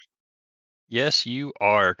Yes, you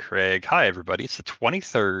are, Craig. Hi, everybody. It's the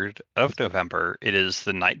 23rd of November. It is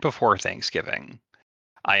the night before Thanksgiving.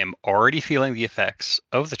 I am already feeling the effects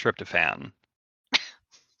of the tryptophan.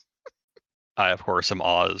 I, of course, am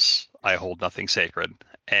Oz. I hold nothing sacred.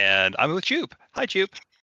 And I'm with Jupe. Hi, Jupe.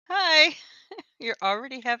 Hi. You're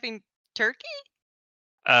already having turkey?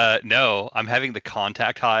 No, I'm having the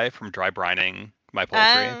contact high from dry brining my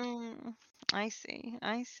poultry. Um, I see.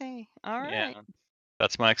 I see. All right. Yeah,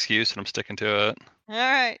 that's my excuse, and I'm sticking to it. All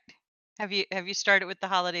right. Have you started with the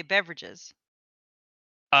holiday beverages?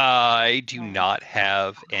 I do No. not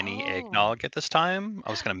have any Oh. eggnog at this time.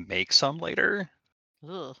 I was gonna make some later.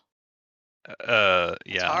 Ugh. That's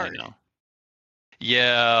Yeah, I hard. know.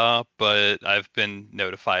 Yeah, but I've been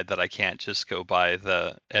notified that I can't just go buy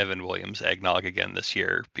the Evan Williams eggnog again this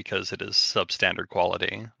year because it is substandard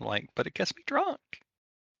quality. Like, but it gets me drunk.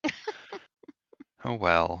 Oh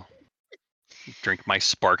well. Drink my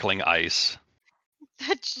sparkling ice.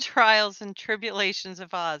 The trials and tribulations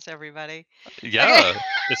of Oz, everybody. Okay. Yeah,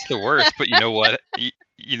 it's the worst. But you know what?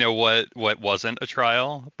 You know what wasn't a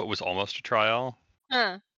trial, but was almost a trial?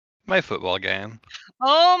 Huh. My football game.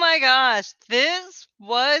 Oh my gosh. This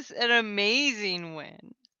was an amazing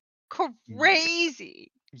win.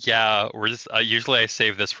 Crazy. Yeah, we're just usually I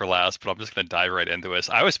save this for last, but I'm just gonna dive right into this.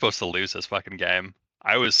 I was supposed to lose this fucking game.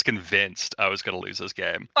 I was convinced I was gonna lose this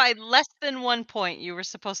game. By less than 1 point, you were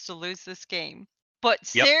supposed to lose this game. But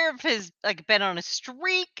Yep. Seraph has, like, been on a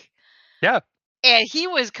streak, Yeah, and he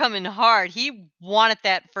was coming hard. He wanted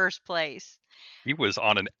that first place. he was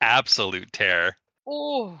on an absolute tear.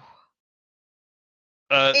 Oh,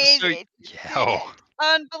 So it yeah, did.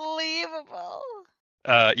 Unbelievable.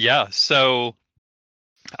 yeah. So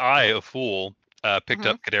I, a fool, picked Mhm,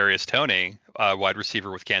 up Kadarius Toney, wide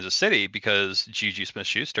receiver with Kansas City, because Juju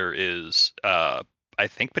Smith-Schuster is, I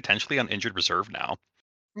think, potentially on injured reserve now,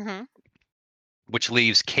 mhm. which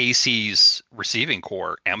leaves Casey's receiving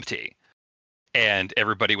core empty. And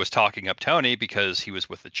everybody was talking up Tony because he was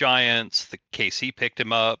with the Giants. The KC picked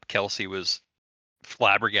him up. Kelsey was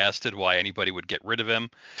flabbergasted why anybody would get rid of him.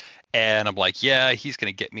 And I'm like, yeah, he's going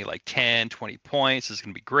to get me like 10, 20 points. It's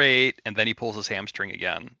going to be great. And then he pulls his hamstring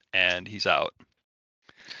again and he's out.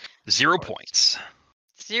 Of 0 course. points.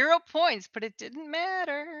 0 points, but it didn't It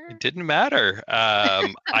matter. didn't matter.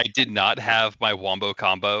 I did not have my wombo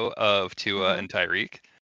combo of Tua Mhm, and Tyreek.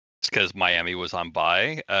 It's because Miami was on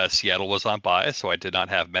bye, Seattle was on bye, so I did not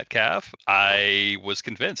have Metcalf. I was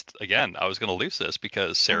convinced again I was going to lose this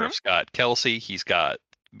because mhm, Seraph's got Kelsey, he's got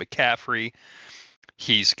McCaffrey,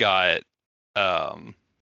 he's got um,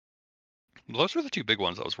 those were the two big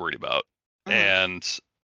ones I was worried about. mhm. And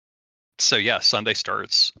so yeah, Sunday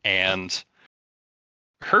starts and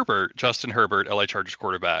Justin Herbert, LA Chargers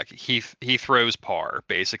quarterback, he throws par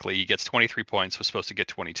basically. He gets 23 points, was supposed to get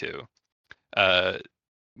 22. Uh,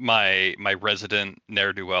 my resident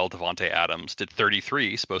ne'er do well Devonte Adams did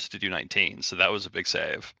 33, supposed to do 19, so that was a big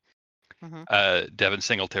save. Mhm. Devin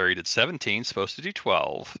Singletary did 17, supposed to do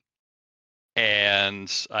 12,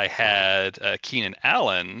 and I had Keenan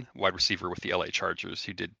Allen, wide receiver with the LA Chargers,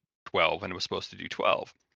 who did 12 and was supposed to do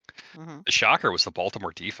 12. Mhm. The shocker was the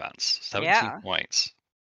Baltimore defense, 17 Yeah. points.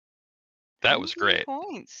 That was 17 great.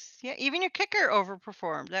 points. Yeah, even your kicker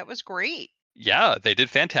overperformed. That was great. Yeah, they did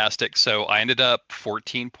fantastic. So I ended up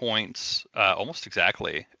 14 points, almost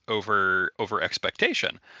exactly over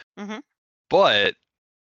expectation. Mhm. But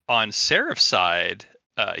on Seraph's side,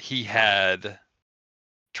 he had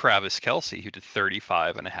Travis Kelsey, who did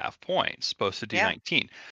 35 and a half points, supposed to do Yeah. 19.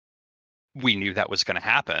 We knew that was going to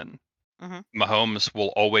happen. Mhm. Mahomes will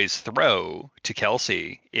always throw to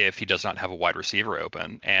Kelsey if he does not have a wide receiver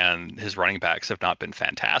open, and his running backs have not been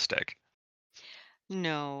fantastic.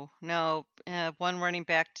 No, no. One running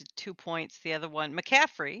back to 2 points, the other one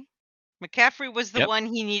McCaffrey. McCaffrey was the Yep. one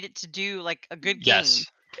he needed to do, like, a good game. Yes.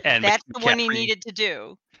 And That's the one he McCaffrey needed to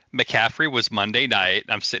do. was Monday night.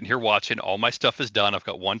 I'm sitting here watching. All my stuff is done. I've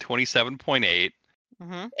got 127.8,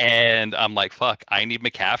 Mhm. and I'm like, fuck, I need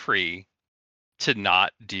McCaffrey to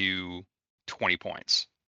not do 20 points.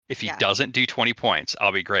 If he Yeah. doesn't do 20 points,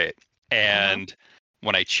 I'll be great. Mhm. And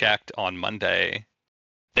when I checked on Monday,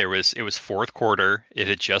 it was fourth quarter, it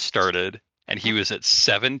had just started, and he was at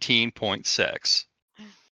 17.6.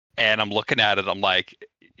 And I'm looking at it, I'm like,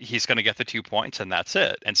 he's going to get the 2 points and that's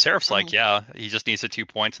it. And Seraph's like, Mhm. yeah, he just needs the 2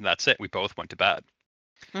 points and that's it. We both went to bed.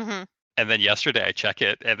 Mhm. And then yesterday I check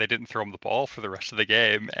it and they didn't throw him the ball for the rest of the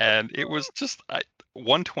game. And it was just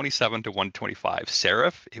 127 to 125.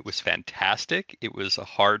 Seraph, it was fantastic. It was a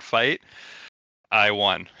hard fight. I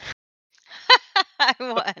won. I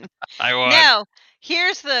won. I won. Now,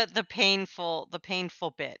 here's the painful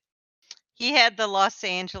bit. he had the Los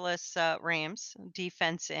Angeles Rams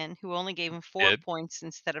defense in, who only gave him 4 Did. points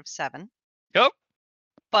instead of 7. Yep.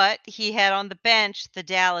 But he had on the bench the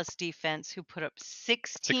Dallas defense, who put up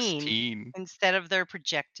 16 16. instead of their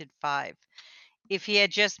projected 5. If he had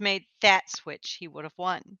just made that switch, he would have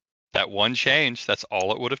won. That one change, that's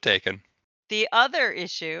all it would have taken. The other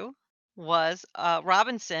issue was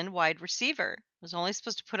Robinson, wide receiver, was only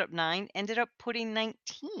supposed to put up 9, ended up putting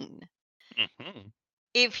 19. Mhm.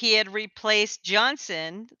 If he had replaced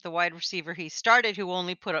Johnson, the wide receiver he started, who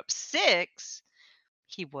only put up 6,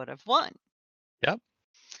 he would have won. Yep.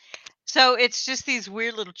 So it's just these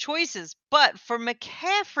weird little choices. But for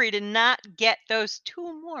McCaffrey to not get those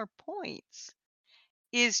 2 more points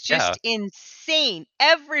is Yeah. just insane.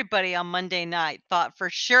 Everybody on Monday night thought for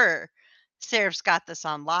sure Seraph's got this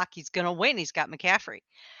on lock. He's going to win. He's got McCaffrey.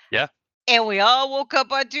 Yeah. And we all woke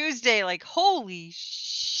up on Tuesday like, holy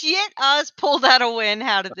shit, us pulled out a win.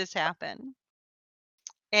 How did this happen?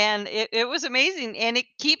 And it was amazing. And it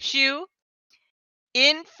keeps you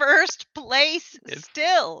in first place It's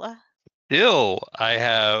still. still, I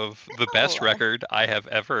have the best Still. record I have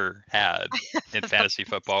ever had in fantasy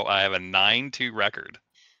football. I have a 9-2 record.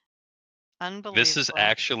 This is Unbelievable.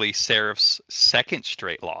 actually Seraph's second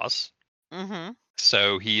straight loss. Mhm.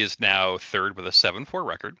 So he is now third with a 7-4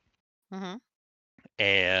 record. Mhm.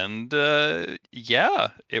 And yeah,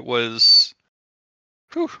 it was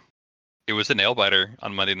whew, it was a nail biter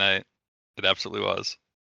on Monday night. It absolutely was.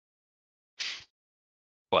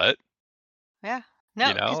 But, Yeah. you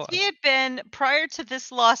No, because know, he had been prior to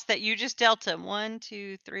this loss that you just dealt him 1,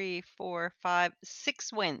 2, 3, 4, 5,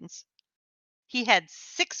 6 wins. He had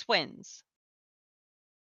 6 wins.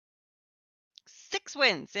 6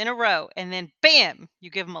 wins in a row, and then bam, you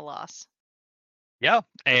give him a loss. yeah,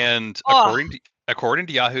 and Oh, according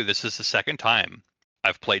to Yahoo, this is the second time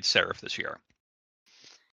I've played Seraph this year.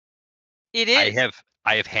 it I is. have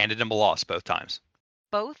I have handed him a loss both times.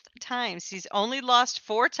 Both times. He's only lost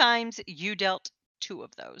 4 times. You dealt 2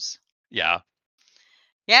 of those. Yeah.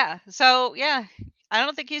 Yeah. So, yeah, I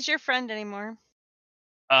don't think he's your friend anymore.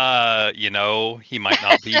 He might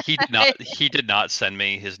not be. He did not send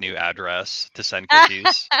me his new address to send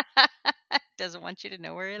cookies. Doesn't want you to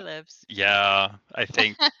know where he lives. Yeah, I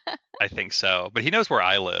think so. But he knows where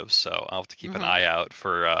I live, so I'll have to keep an Mhm. eye out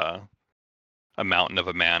for a mountain of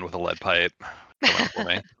a man with a lead pipe coming for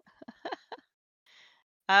me.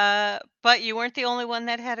 But you weren't the only one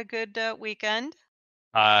that had a good, weekend.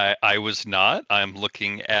 I was not. I'm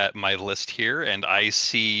looking at my list here, and I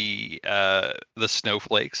see the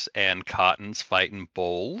snowflakes and cottons fighting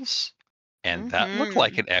bulls, and that looked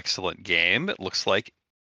like Mhm. an excellent game. It looks like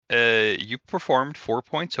you performed 4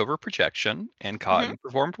 points over projection, and Mhm. Cotton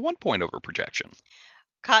performed 1 point over projection.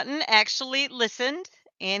 Cotton actually listened,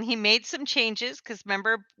 and he made some changes. Because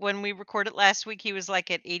remember when we recorded last week, he was,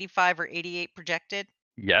 like, at 85 or 88 projected?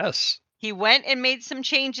 Yes, He went and made some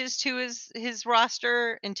changes to his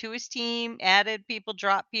roster and to his team, added people,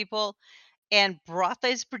 dropped people, and brought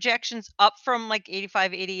those projections up from, like,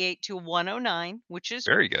 85, 88 to 109, which is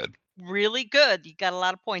very good. really good. You got a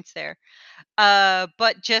lot of points there.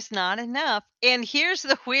 But just not enough. And here's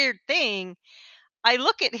the weird thing. I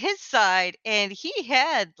look at his side and he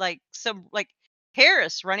had like some like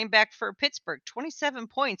Harris running back for Pittsburgh, 27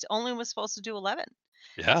 points, only was supposed to do 11.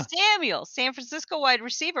 Yeah, Samuel, San Francisco wide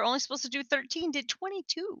receiver, only supposed to do 13, did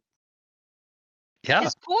 22. yeah,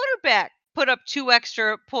 His quarterback put up 2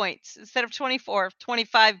 extra points instead of 24,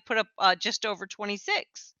 25 put up just over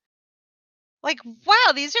 26. Like,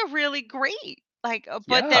 wow, these are really great. Like,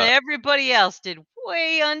 but then yeah. everybody else did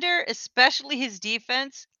way under, especially his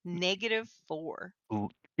defense, -4.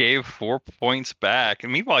 L- Gave 4 points back,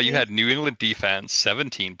 and meanwhile, you Gave had New England defense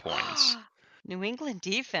 17 points. New England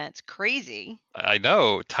defense, crazy. I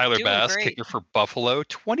know Tyler Doing Bass, great. kicker for Buffalo,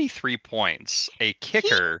 23 points. A He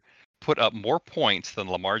kicker put up more points than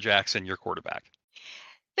Lamar Jackson, your quarterback.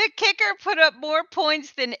 the kicker put up more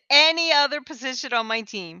points than any other position on my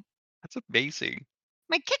team. That's amazing.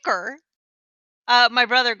 My kicker, my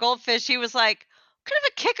brother Goldfish, he was like, "What kind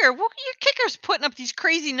of a kicker? What your kicker's putting up these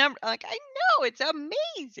crazy numbers?" Like, I know, it's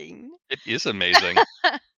amazing. It is amazing.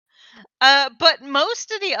 But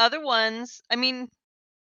most of the other ones, I mean,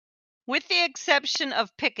 with the exception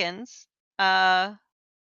of Pickens, uh,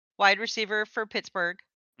 wide receiver for Pittsburgh,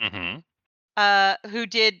 Hmm. who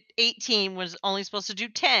did 18, was only supposed to do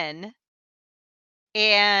 10.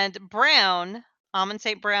 And Brown, Amon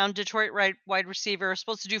St. Brown, Detroit wide receiver, was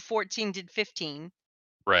supposed to do 14, did 15.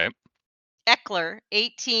 Right. Eckler,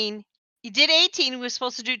 18. He did 18, he was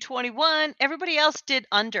supposed to do 21. Everybody else did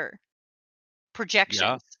under Yeah.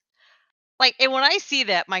 projections. Like, and when I see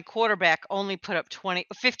that my quarterback only put up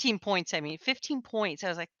 15 points, I mean, 15 points, I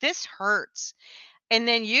was like, "This hurts." And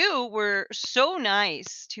then you were so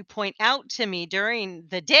nice to point out to me during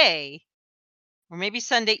the day, or maybe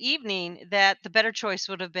Sunday evening, that the better choice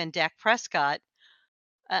would have been Dak Prescott.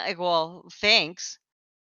 Well, thanks.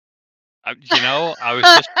 I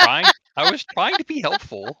was trying to be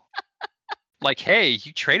helpful. Like, hey,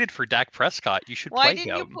 you traded for Dak Prescott. You should Why play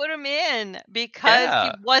didn't you him. put him in? Because he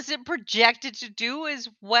Yeah, wasn't projected to do as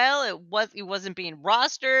well. He wasn't being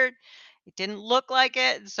rostered. It didn't look like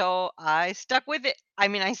it, so I stuck with it. I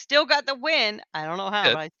mean, I still got the win. I don't know how, but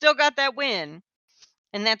good. I still got that win,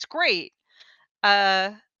 and that's great.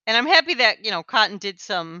 Uh, and I'm happy that, Cotton did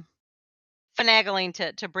some finagling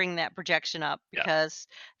to bring that projection up, Yeah, because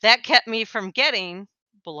that kept me from getting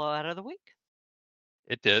blowout of the week.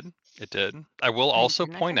 it did. It did. I will I also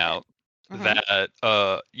did not point get that. out Mhm.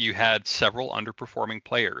 that you had several underperforming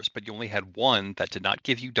players, but you only had one that did not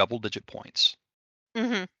give you double-digit points.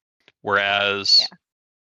 Mhm. Whereas,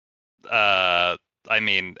 Yeah. uh, I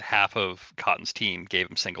mean, half of Cotton's team gave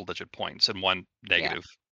him single-digit points and one Yeah. negative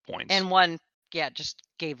points. And one, yeah, just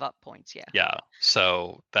gave up points, yeah. Yeah,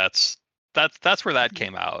 so that's where that Mhm.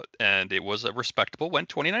 came out, and it was a respectable win,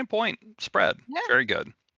 29-point spread. Yeah, Very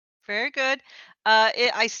good. very good.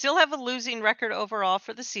 I still have a losing record overall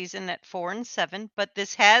for the season at 4-7, but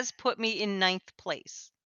this has put me in ninth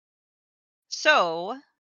place. So,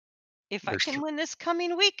 if I There's can th win this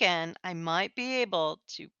coming weekend, I might be able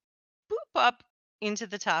to boop up into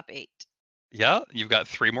the top 8. Yeah, you've got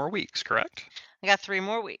 3 more weeks, correct? I got 3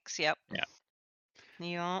 more weeks, yep. Yeah.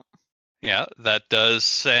 Yep. Yeah, that does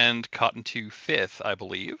send Cotton to 5th, I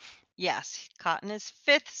believe. Yes, Cotton is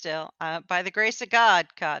 5th still, by the grace of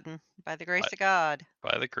God, Cotton, by the By grace of God.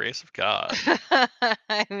 by the grace of God.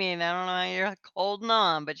 I mean, I don't know how you're, like, holding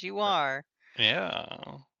on, but you are. Yeah.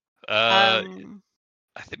 Uh, Um,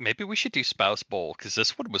 I think maybe we should do Spouse Bowl because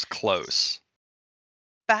this one was close.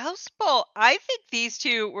 Spouse Bowl, I think these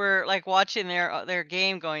 2 were, like, watching their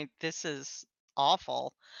game going, "This is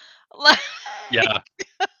awful." Like, Yeah,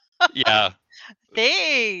 yeah,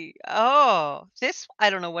 this, I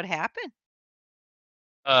don't know what happened.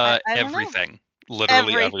 I don't know. everything,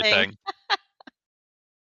 literally Everything. everything.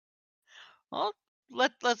 Well,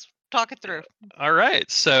 let's talk it through. Alright,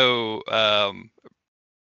 so,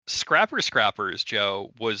 Scrappers,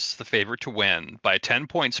 Joe, was the favorite to win by a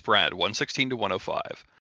 10-point spread, 116 to 105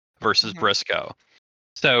 versus Mhm, Briscoe.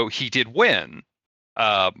 So he did win,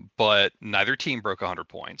 but neither team broke 100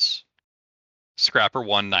 points. Scrapper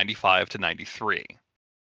won 95 to 93.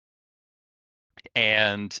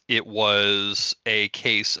 And it was a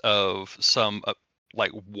case of some,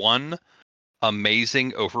 like one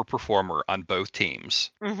amazing overperformer on both teams,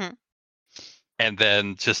 mhm. and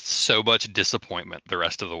then just so much disappointment the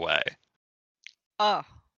rest of the way. Oh,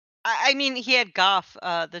 I mean, he had Goff,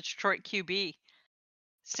 the Detroit QB,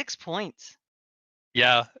 6 points.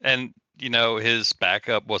 Yeah, and his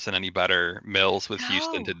backup wasn't any better. Mills with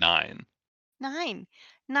Houston No, did 9. 9.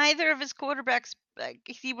 Neither of his quarterbacks,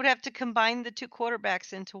 he would have to combine the 2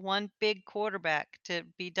 quarterbacks into one big quarterback to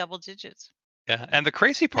be double digits. Yeah, and the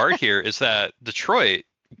crazy part here is that Detroit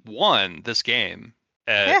won this game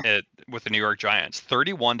Yeah. with the New York Giants,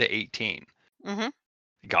 31 to 18. Mhm.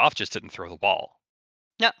 Goff just didn't throw the ball.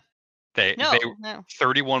 No. They No, no.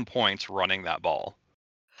 31 points running that ball.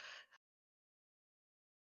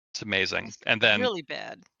 It's amazing. It's And then really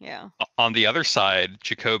bad. Yeah. on the other side,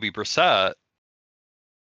 Jacoby Brissett,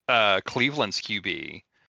 Cleveland's QB,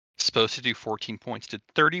 supposed to do 14 points, did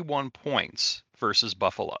 31 points versus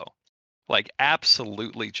Buffalo. Like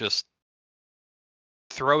absolutely just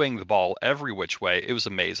throwing the ball every which way. It was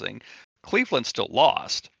amazing. Cleveland still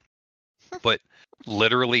lost, but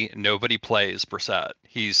literally nobody plays Brissett.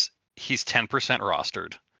 He's 10%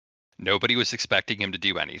 rostered. Nobody was expecting him to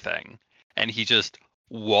do anything, and he just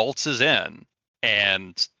waltzes in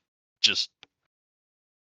and just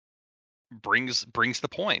brings the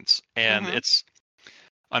points. And Mhm. it's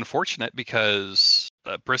unfortunate because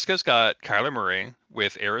Briscoe's got Kyler Murray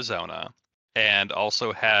with Arizona, and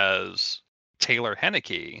also has Taylor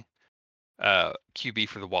Henneke, QB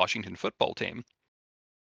for the Washington football team.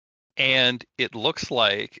 And it looks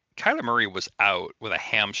like Kyler Murray was out with a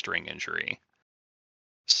hamstring injury,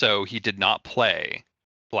 so he did not play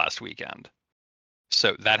last weekend.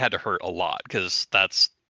 So that had to hurt a lot because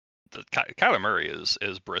Kyler Murray is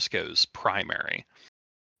Briscoe's primary.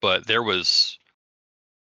 But there were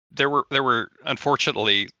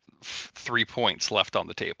unfortunately 3 points left on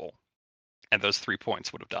the table, and those 3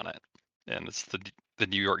 points would have done it. And it's the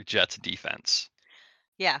New York Jets defense.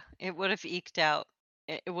 Yeah, it would have eked out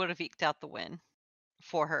the win.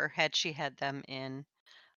 for her had she had them in.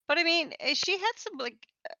 But I mean, she had some like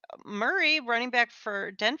Murray running back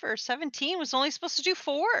for Denver, 17 was only supposed to do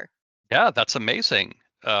 4. Yeah, that's amazing.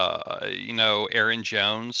 Aaron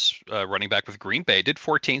Jones, running back with Green Bay, did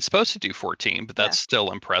 14, supposed to do 14, but Yeah. that's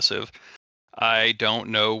still impressive. I don't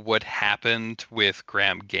know what happened with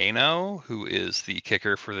Graham Gano, who is the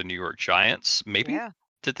kicker for the New York Giants. Maybe Yeah.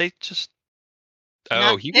 did they just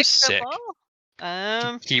Not Oh, he was kick the sick. ball?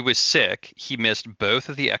 He was sick. He missed both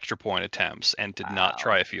of the extra point attempts and did not Wow.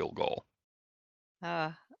 try a field goal.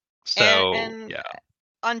 Uh, So, and yeah,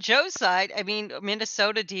 on Joe's side, I mean,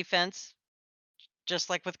 Minnesota defense, just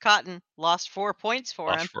like with Cotton, lost 4 points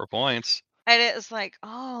for lost him. 4 points. And it was like,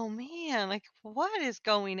 "Oh, man, like, what is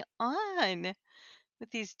going on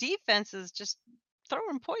with these defenses just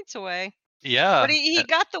throwing points away?" But Yeah, he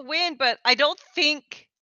got the win, but I don't think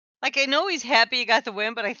like, I know he's happy he got the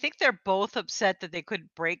win, but I think they're both upset that they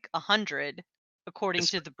couldn't break 100 according es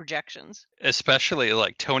to the projections. especially,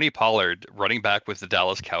 like, Tony Pollard, running back with the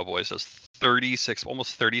Dallas Cowboys, has 36,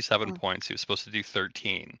 almost 37 Mm. points. He was supposed to do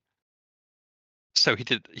 13. So he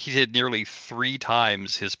did nearly 3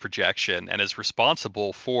 times his projection and is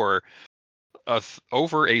responsible for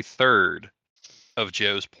over a third of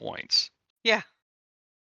Joe's points. Yeah,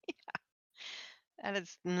 that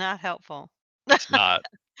is not helpful. It's not.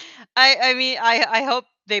 I mean, I hope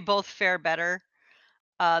they both fare better,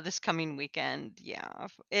 this coming weekend. Yeah,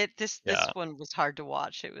 this Yeah. one was hard to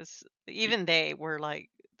watch. It was even they were like,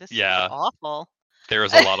 "This is Yeah, awful." there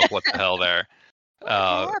was a lot of what the hell there. What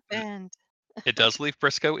Uh, happened? it does leave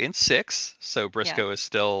Briscoe in 6, so Yeah. Briscoe is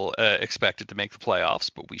still, expected to make the playoffs,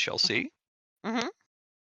 but we shall Mhm. see. Mhm.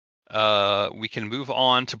 We can move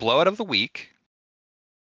on to blowout of the week,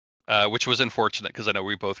 which was unfortunate because I know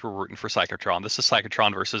we both were rooting for Psychotron. This is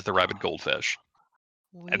Psychotron versus the Rabid Oh, Goldfish,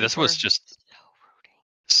 and we this was were just so rooting.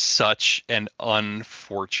 such an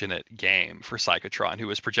unfortunate game for Psychotron, who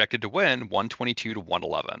was projected to win 122 to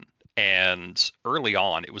 111. And early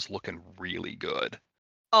on, it was looking really good.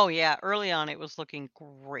 Oh yeah, early on it was looking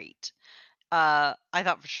great. I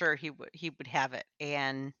thought for sure he would have it,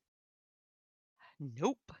 and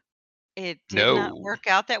nope. It did not No, work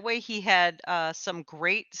out that way. He had some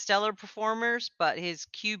great stellar performers, but his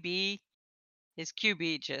QB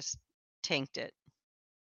just tanked it.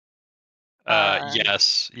 Uh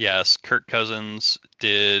yes, yes, Kirk Cousins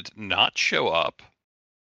did not show up,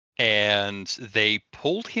 and they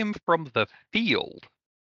pulled him from the field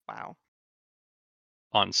wow.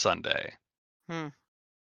 on Sunday. Hmm.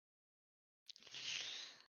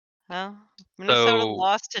 Well, Minnesota So,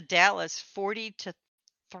 lost to Dallas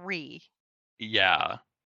 40-3. yeah,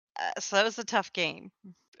 So that was a tough game.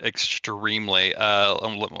 extremely.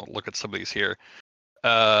 Look at some of these here.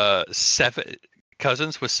 Seven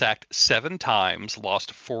Cousins was sacked 7 times,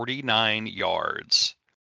 lost 49 yards,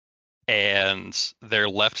 and their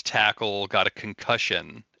left tackle got a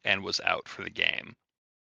concussion and was out for the game.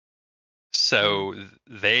 Mm, So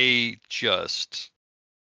they just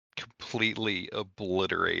completely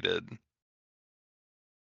obliterated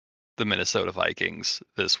the Minnesota Vikings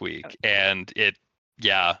this week, and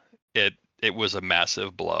yeah, it was a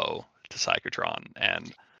massive blow to Psychotron,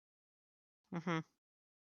 and hmm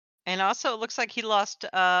And also, it looks like he lost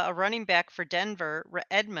a running back for Denver,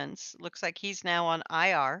 Edmonds. Looks like he's now on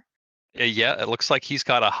IR. yeah, it looks like he's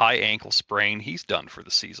got a high ankle sprain. He's done for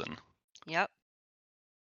the season. Yep.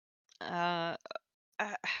 Uh,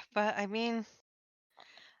 uh, but I mean,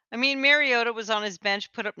 Mariota was on his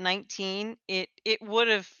bench, put up 19. It would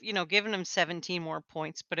have, given him 17 more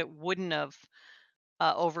points, but it wouldn't have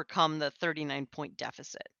overcome the 39-point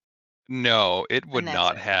deficit. No, it And would that's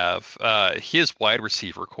not it. have. His wide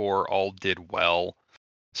receiver core all did well.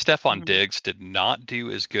 Stephon hmm Diggs did not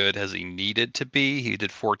do as good as he needed to be. He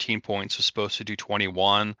did 14 points, was supposed to do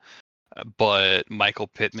 21. But Michael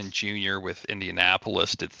Pittman Jr. with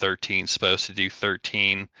Indianapolis did 13, supposed to do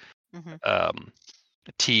 13. hmm Um,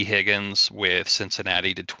 T. Higgins with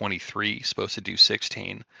Cincinnati did 23, supposed to do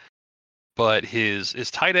 16. But his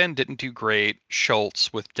tight end didn't do great.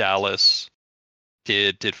 Schultz with Dallas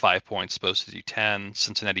did 5 points, supposed to do 10.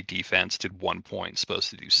 Cincinnati defense did 1 point, supposed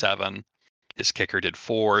to do 7. His kicker did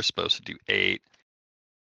 4, supposed to do 8.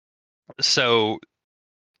 So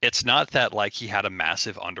it's not that like he had a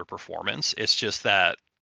massive underperformance. It's just that,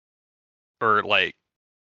 or like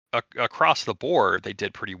across the board, they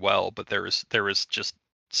did pretty well. But there was just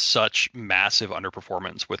such massive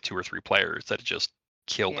underperformance with 2 or 3 players that it just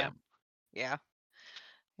killed Yeah. him. Yeah.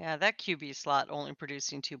 Yeah. That QB slot only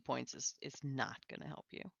producing 2 points is not going to help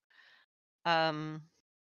you. Um,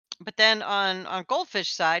 but then on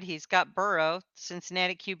Goldfish side, he's got Burrow,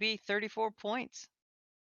 Cincinnati QB, 34 points.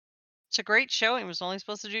 It's a great showing. He was only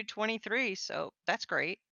supposed to do 23, so that's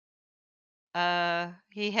great.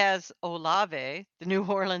 He has Olave, the New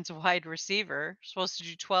Orleans wide receiver, supposed to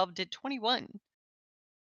do 12, did 21.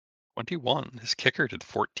 21. His kicker did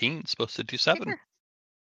 14, supposed to do 7. Kicker.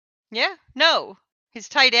 Yeah. No. His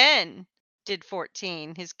tight end did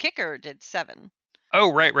 14. His kicker did 7.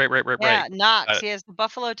 Oh, right. Yeah, Knox. Uh, He has the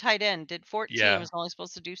Buffalo tight end, did 14, yeah, was only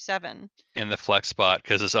supposed to do 7. in the flex spot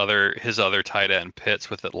because his other tight end Pitts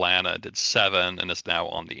with Atlanta did 7 and is now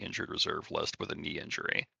on the injured reserve list with a knee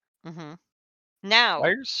injury. Mhm. Now,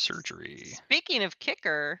 Wires surgery. speaking of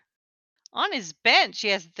kicker, on his bench, he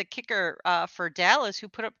has the kicker for Dallas who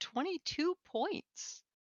put up 22 points.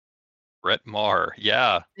 Brett Maher.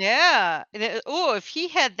 Yeah, Yeah. Oh, if he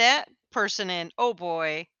had that person in, oh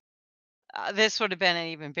boy, this would have been an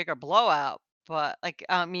even bigger blowout. But like,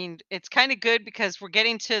 I mean, it's kind of good because we're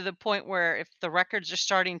getting to the point where if the records are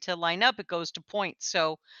starting to line up, it goes to points.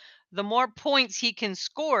 So the more points he can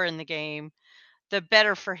score in the game, the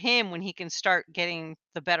better for him when he can start getting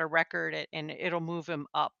the better record and it'll move him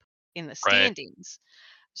up in the right. standings.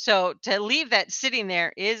 So to leave that sitting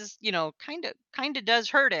there is, kind of does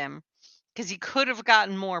hurt him because he could have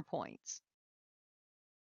gotten more points.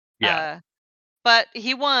 Yeah, Uh, but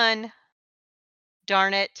he won,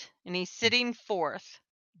 darn it, and he's sitting fourth.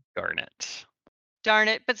 Garnett. Darn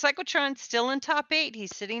it! But Cyclotron's still in top 8.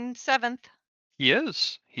 He's sitting seventh. He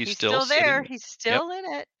is. He's He's still still there. sitting. He's Yep, still in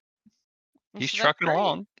it. And he's so that's trucking great.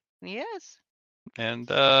 along. He is. And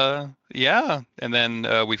yeah, and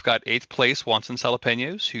then we've got 8th place Watson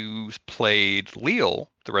Jalapenos, who played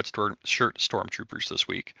Leal, the Red Shirt Stormtroopers this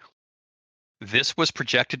week. This was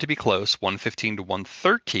projected to be close, 115 to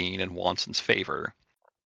 113 in Watson's favor.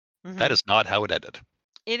 That Hmm. is not how it ended.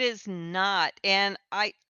 It is not. And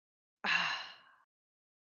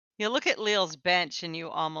you look at Leal's bench and you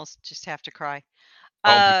almost just have to cry. Oh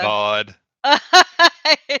my Uh, God.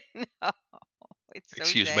 I know. It's so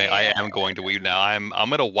Excuse me. I sad. am going to weep now. I'm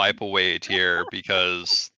gonna wipe away a tear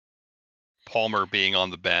because Palmer being on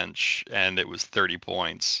the bench and it was 30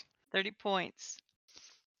 points. 30 points.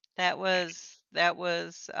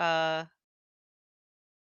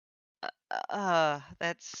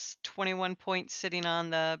 That's 21 points sitting on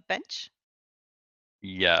the bench.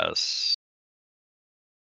 Yes.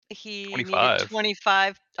 He needed 25.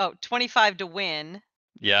 25, 25 to win.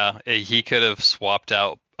 Yeah, he could have swapped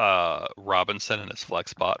out Robinson in his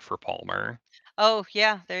flex spot for Palmer, Oh,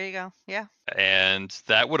 yeah, there you go. Yeah. and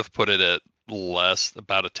that would have put it at less,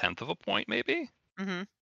 about a tenth of a point, maybe. Mhm.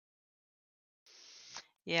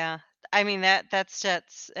 Yeah. I mean that's sad.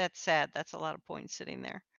 That's a lot of points sitting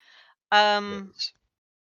there. Um Yes.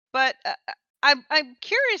 but I'm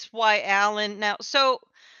curious why Alan now. So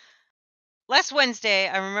last Wednesday,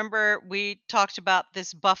 I remember we talked about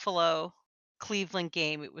this Buffalo Cleveland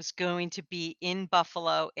game. It was going to be in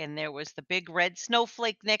Buffalo, and there was the big red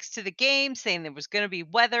snowflake next to the game saying there was going to be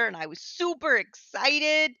weather, and I was super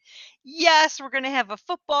excited. Yes, we're going to have a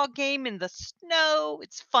football game in the snow.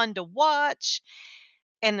 It's fun to watch.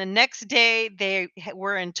 And the next day, they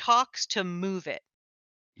were in talks to move it.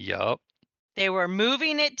 Yup. They were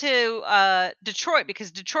moving it to, Detroit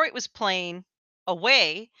because Detroit was playing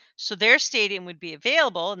away, so their stadium would be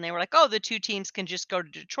available, and they were like, "Oh, the 2 teams can just go to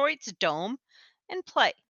Detroit's dome and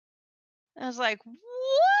play." I was like,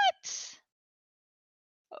 "What?"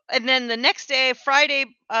 And then the next day, Friday,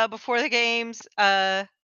 before the games,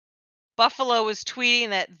 Buffalo was tweeting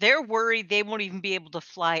that they're worried they won't even be able to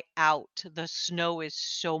fly out. The snow is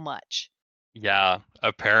so much. Yeah.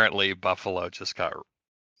 Apparently, Buffalo just got.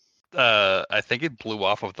 I think it blew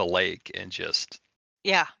off of the lake and just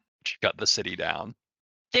Yeah. shut the city down.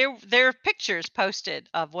 There are pictures posted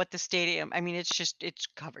of what the stadium, I mean, it's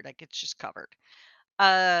covered, like, it's just covered.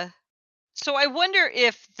 Uh, so I wonder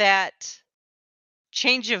if that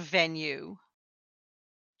change of venue,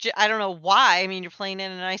 I don't know why, I mean, you're playing in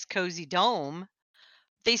a nice cozy dome.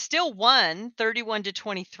 They still won 31 to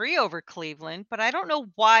 23 over Cleveland, but I don't know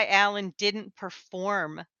why Allen didn't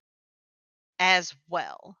perform as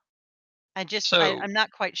well. So I'm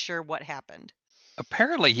not quite sure what happened.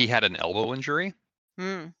 apparently, he had an elbow injury,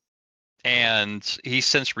 Hmm. and he's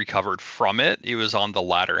since recovered from it. He was on the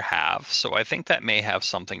latter half, so I think that may have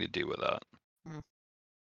something to do with it. Mm.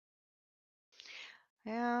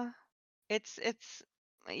 Yeah. It's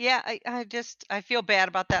yeah, I feel bad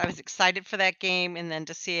about that. I was excited for that game and then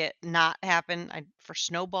to see it not happen, for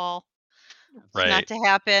Snowball not Right. to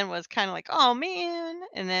happen was kind of like, "Oh man."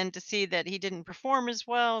 And then to see that he didn't perform as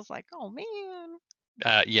well, it's like, "Oh man."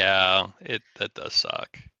 Yeah. That does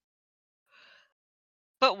suck.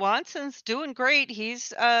 But Watson's doing great.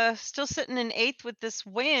 He's still sitting in 8th with this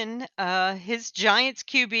win. His Giants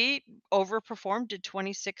QB overperformed, did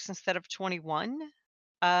 26 instead of 21.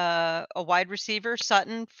 A wide receiver,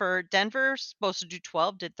 Sutton for Denver, supposed to do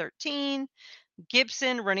 12, did 13.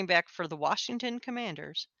 Gibson, running back for the Washington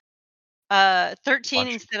Commanders, 13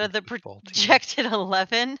 instead Washington of the football team. projected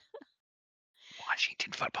 11.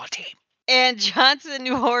 Washington football team. And Johnson,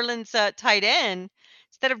 New Orleans tight end,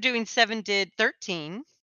 instead of doing 7, did 13.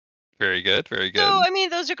 Very good. Very So, good. I mean,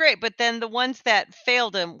 those are great. But then the ones that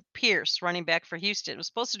failed him, Pierce, running back for Houston, was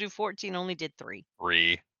supposed to do 14, only did 3.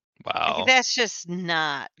 3. Like, Wow. that's just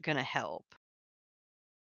not going to help.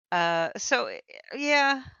 So,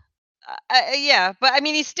 yeah. Yeah. But I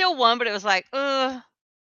mean, he still won, but it was like, ugh.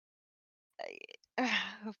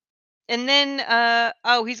 And then,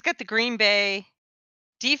 oh, he's got the Green Bay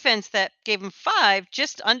defense that gave him 5,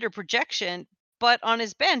 just under projection. But on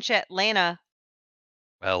his bench, Atlanta,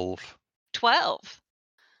 12. 12.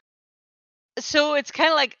 So it's kind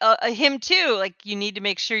of like him too. Like you need to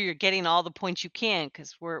make sure you're getting all the points you can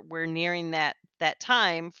because we're nearing that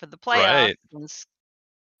time for the playoffs Right. and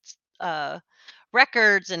uh,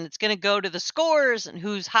 records, and it's going to go to the scores and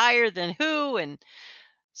who's higher than who, and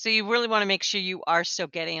so you really want to make sure you are still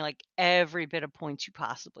getting like every bit of points you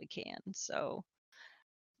possibly can. So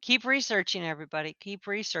keep researching, everybody. Keep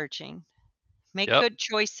researching. Make Yep. good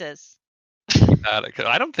choices. You got it. 'Cause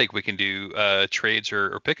I don't think we can do trades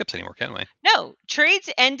or pickups anymore, can we? No, trades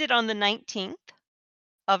ended on the 19th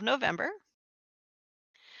of November.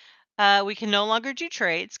 We can no longer do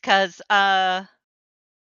trades because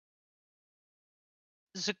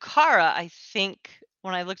Zakara, I think,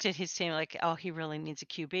 when I looked at his team, like, oh, he really needs a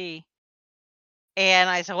QB. And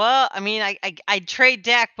I said, well, I mean, I'd trade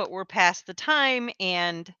Dak, but we're past the time.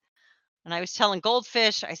 And I was telling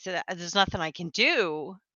Goldfish, I said, there's nothing I can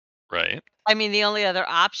do. Right. I mean, the only other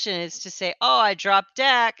option is to say, oh, I dropped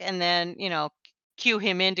Dak and then, cue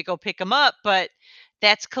him in to go pick him up. But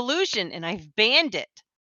that's collusion, and I've banned it.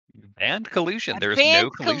 And collusion. I There is no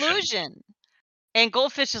banned collusion. collusion. And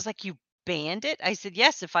Goldfish is like, "You banned it?" I said,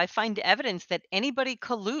 "Yes, if I find evidence that anybody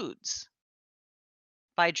colludes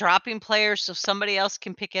by dropping players so somebody else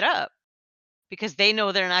can pick it up because they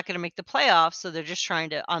know they're not gonna make the playoffs, so they're just trying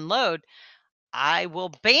to unload, I will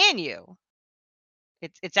ban you.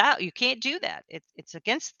 It's out. You can't do that. It's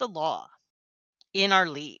against the law in our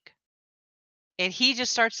league." And he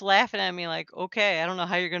just starts laughing at me like, "Okay, I don't know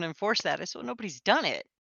how you're gonna enforce that." I said, "Well, nobody's done it."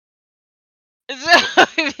 So, We're, I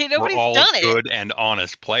mean, we're nobody's all done it. good and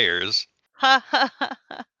honest players.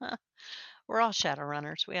 We're all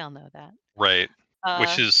Shadowrunners. We all know that. Right.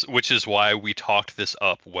 Which Uh, is why we talked this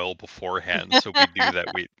up well beforehand. So we knew that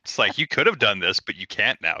it's like you could have done this, but you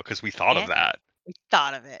can't now because we thought of and that. we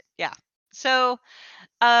thought of it. Yeah. So,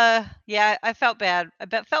 yeah, I felt bad.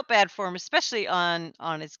 Felt bad for him, especially on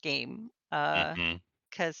his game. Hmm.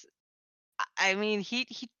 Because I mean, he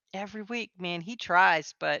every week, man, he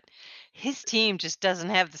tries, but his team just doesn't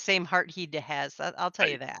have the same heart he has. I'll tell I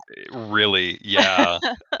you that. really, yeah.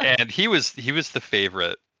 And he was the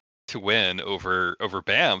favorite to win over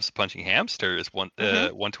Bam's punching hamsters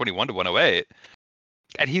 121 to 108.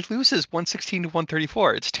 And he loses 116 to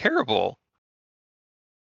 134. It's terrible.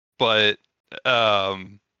 But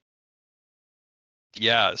um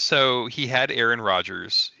yeah, so he had Aaron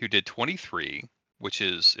Rodgers who did 23, which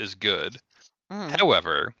is good. Hmm.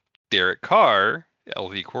 However, Derek Carr,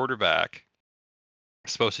 LV quarterback,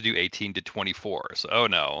 is supposed to do 18 to 24. So oh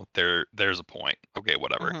no, there's a point. Okay,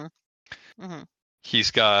 whatever. Hmm. Hmm.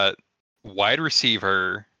 He's got wide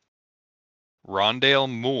receiver Rondale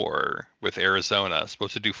Moore with Arizona,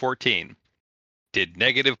 supposed to do 14, did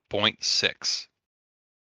negative point 0.6.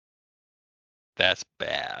 That's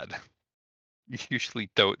bad. You usually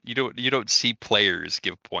don't see players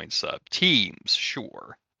give points up. Teams,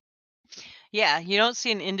 sure. Yeah, you don't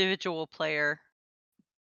see an individual player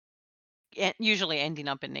usually ending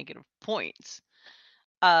up in negative points.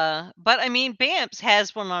 But I mean, Bamps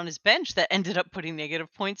has one on his bench that ended up putting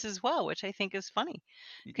negative points as well, which I think is funny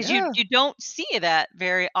because you Yeah. you don't see that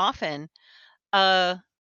very often. Uh,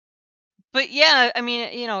 but yeah, I mean,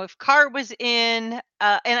 if Carr was in, and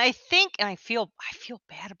I think, and I feel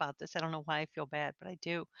bad about this. I don't know why I feel bad, but I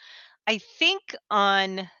do. I think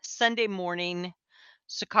on Sunday morning,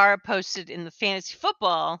 Sakara posted in the fantasy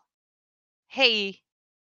football, "Hey,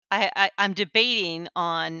 I'm debating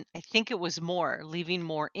on. I think it was more leaving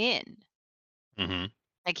more in." Hmm.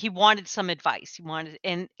 Like, he wanted some advice. He wanted,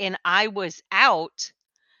 and I was out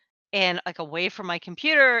and, like, away from my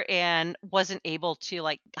computer and wasn't able to,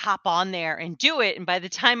 like, hop on there and do it, and by the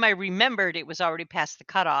time I remembered, it was already past the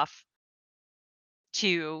cutoff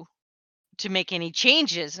to to make any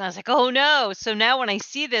changes. And I was like, "Oh, no." So now when I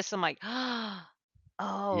see this, I'm like, "Oh,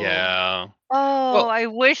 Yeah. oh, Well, I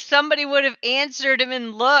wish somebody would have answered him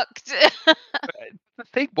and looked." the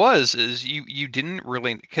thing was, is you didn't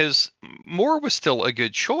really, because Moore was still a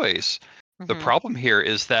good choice. The Mhm, problem here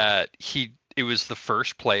is that it was the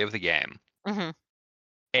first play of the game, mhm.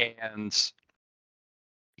 and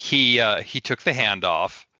he took the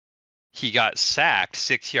handoff. He got sacked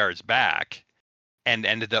 6 yards back and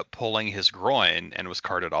ended up pulling his groin and was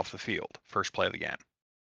carted off the field. First play of the game.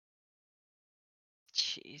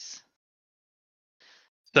 Jeez.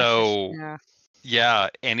 That's just So yeah. yeah,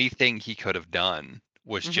 anything he could have done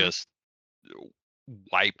was Mhm, just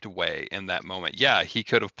wiped away in that moment. Yeah, he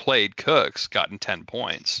could have played Cooks, gotten 10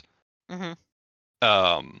 points. mhm.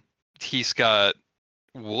 Um, he's got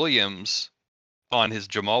Williams on his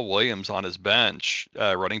Jamal Williams on his bench,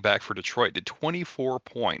 running back for Detroit, did 24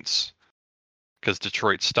 points because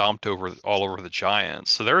Detroit stomped all over the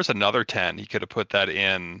Giants. So there was another 10. He could have put that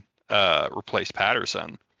in, replaced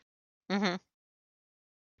Patterson, Mhm.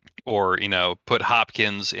 or put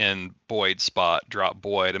Hopkins in Boyd's spot, drop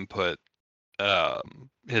Boyd, and put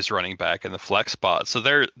his running back in the flex spot. So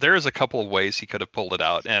there's a couple of ways he could have pulled it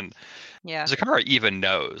out, and Yeah. Zakara even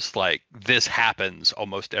knows like this happens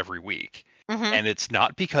almost every week, Mhm, and it's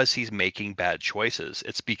not because he's making bad choices.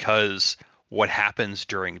 It's because what happens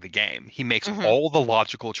during the game. He makes mhm. all the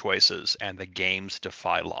logical choices, and the games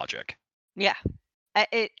defy logic. Yeah.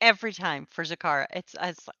 Every time for Zakara,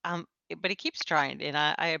 but he keeps trying, and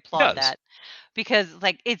I He applaud does. that because,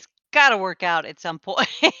 like, it's gotta work out at some point.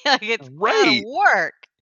 Like, it's gotta Right. work,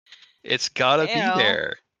 It's gotta you be know?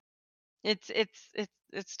 there.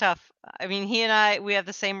 It's tough. I mean, he and I, we have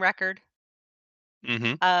the same record.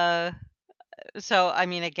 Hmm. Uh, so, I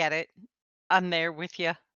mean, I get it. I'm there with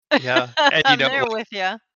you. Yeah. And I'm there with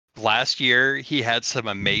you. last year, he had some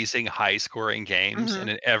amazing high scoring games, and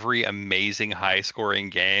Mhm. in every amazing high scoring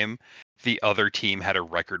game, the other team had a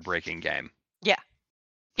record breaking game. Yeah.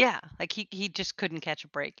 Yeah. Like, he just couldn't catch a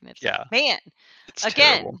break, and it's like, Yeah, "Man, it's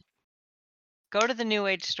terrible. again, go to the New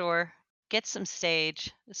Age store, get some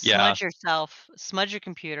sage, Yeah, smudge yourself, smudge your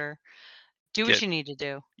computer, do what get you need to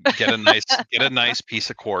do." get a nice piece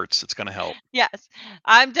of quartz. It's gonna help. Yes.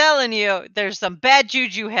 I'm telling you, there's some bad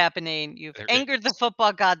juju happening. You've There angered the is.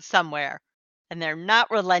 football gods somewhere, and they're not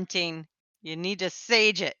relenting. You need to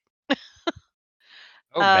sage it.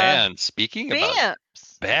 Oh Uh, man, speaking about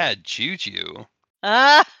Vamps. bad juju.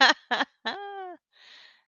 I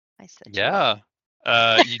set you up.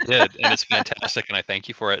 Yeah, you did, and it's fantastic, and I thank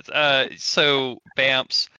you for it. So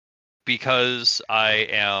Bamps, because I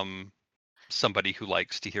am somebody who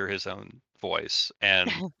likes to hear his own voice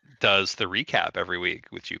and does the recap every week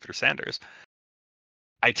with Jupiter Sanders,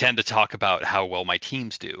 I tend to talk about how well my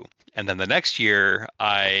teams do. And then the next year,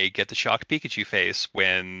 I get the shocked Pikachu face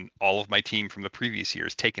when all of my team from the previous year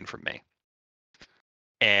is taken from me.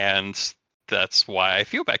 And that's why I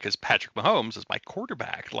feel bad, because Patrick Mahomes is my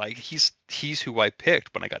quarterback. Like he's who I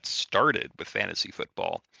picked when I got started with fantasy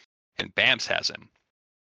football, and Bams has him.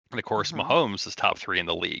 And of course, Mhm. Mahomes is top three in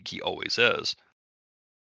the league. He always is.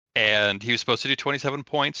 And he was supposed to do 27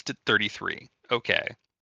 points, did 33. Okay.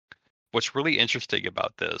 What's really interesting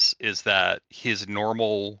about this is that his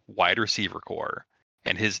normal wide receiver core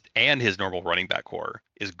and his normal running back core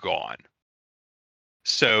is gone.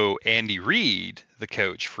 So Andy Reid, the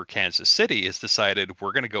coach for Kansas City, has decided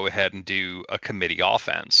we're going to go ahead and do a committee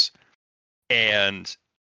offense, and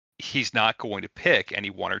he's not going to pick any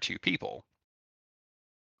one or two people.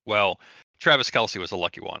 Well, Travis Kelsey was a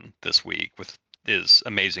lucky one this week with his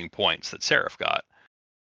amazing points that Seraph got.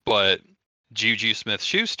 But Juju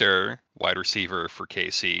Smith-Schuster, wide receiver for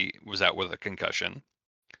KC, was out with a concussion.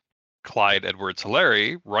 Clyde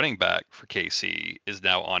Edwards-Helaire, running back for KC, is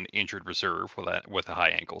now on injured reserve with a high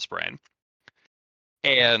ankle sprain.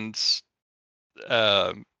 And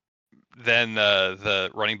uh, then the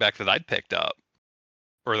running back that I'd picked up,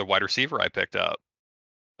 or the wide receiver I picked up,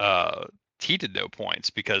 uh, he did no points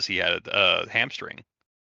because he had a hamstring.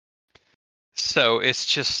 So it's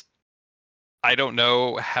just, I don't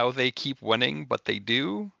know how they keep winning, but they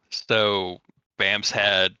do. So Bams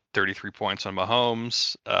had 33 points on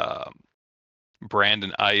Mahomes.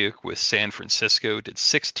 Brandon Ayuk with San Francisco did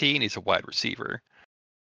 16. He's a wide receiver.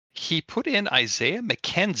 He put in Isaiah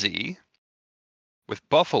McKenzie with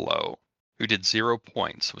Buffalo, who did 0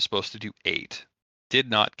 points, was supposed to do 8. Did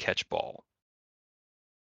not catch ball.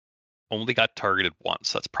 Only got targeted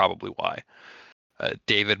once. That's probably why.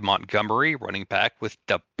 David Montgomery, running back with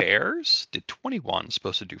the Bears, did 21,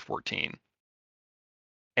 supposed to do 14.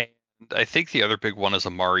 And I think the other big one is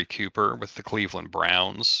Amari Cooper with the Cleveland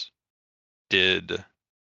Browns. Did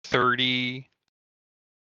 31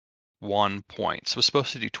 points. It was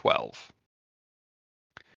supposed to do 12.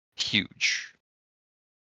 Huge.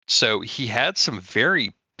 So he had some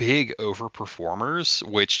very big overperformers,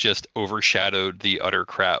 which just overshadowed the utter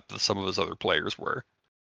crap that some of his other players were.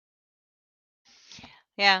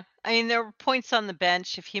 Yeah. I mean, there were points on the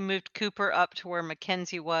bench. If he moved Cooper up to where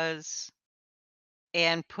Mackenzie was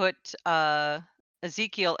and put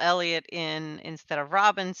Ezekiel Elliott in instead of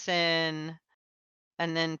Robinson,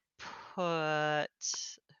 and then put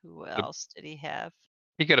who But else did he have?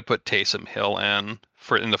 he could have put Taysom Hill in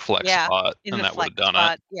the flex Yeah, spot, in and the that would flex have done it.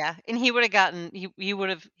 spot. Yeah, and he would have gotten he would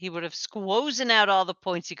have squozen out all the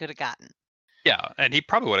points he could have gotten. Yeah, and he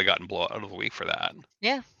probably would have gotten blowout of the week for that.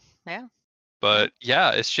 Yeah, yeah, yeah. But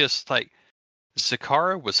yeah, it's just like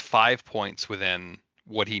Zakara was 5 points within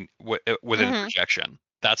within Hmm. projection.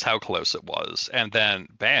 That's how close it was. And then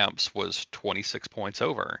Bamps was 26 points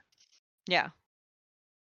over. Yeah.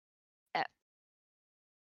 Uh,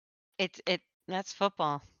 it that's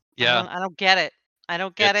football. Yeah, I don't get it. I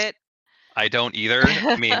don't get it's it. I don't either.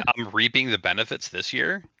 I mean, I'm reaping the benefits this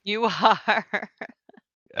year. You are.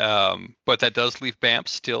 But that does leave Bamps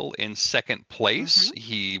still in second place. Hmm.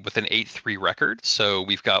 He with an 8-3 record. So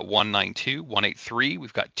we've got 192, 183.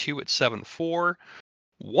 We've got two at 7-4,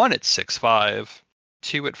 one at 6-5,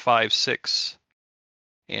 two at 5-6,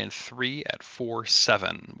 and three at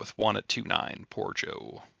 4-7, with one at 2-9. Poor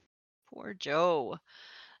Joe. Poor Joe.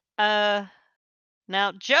 Uh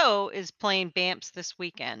Now Joe is playing Bamps this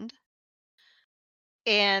weekend,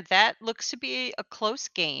 and that looks to be a close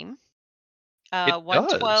game. It does.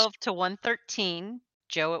 112 to 113.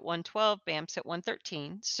 Joe at 112, Bamps at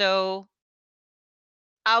 113. So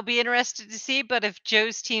I'll be interested to see, but if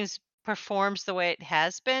Joe's teams performs the way it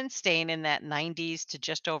has been, staying in that 90s to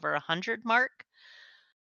just over 100 mark,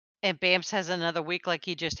 and Bamps has another week like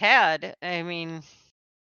he just had, I mean,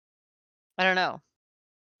 I don't know.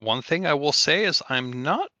 One thing I will say is I'm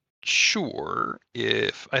not sure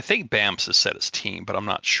if I think Bamps has set his team, but I'm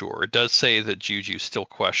not sure. It does say that Juju's still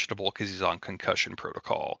questionable because he's on concussion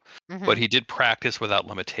protocol, but Hmm. he did practice without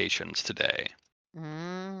limitations today.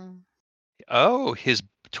 Mm. Oh,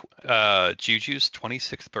 Juju's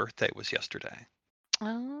 26th birthday was yesterday.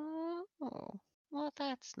 Oh, well,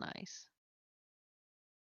 that's nice.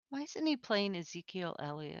 Why isn't he playing Ezekiel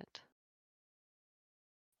Elliott?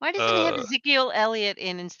 Why doesn't he have Uh, Ezekiel Elliott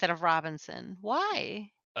in instead of Robinson?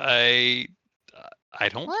 Why? I I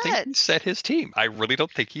don't think he What? set his team. I really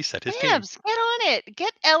don't think he set his team. Babs, get on it.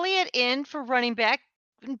 Get Elliott in for running back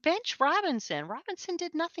and bench Robinson. Robinson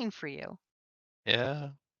did nothing for you. Yeah,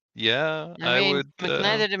 yeah, I I mean, would.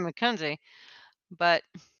 neither did McKenzie, but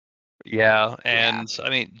Yeah, yeah. and I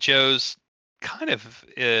mean, Joe's kind of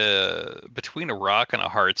between a rock and a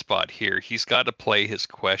hard spot here. He's got to play his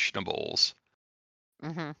questionables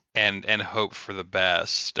Hmm. and hope for the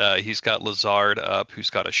best. He's got Lazard up, who's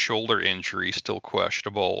got a shoulder injury, still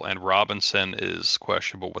questionable, and Robinson is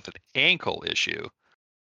questionable with an ankle issue.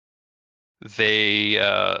 They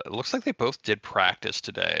it looks like they both did practice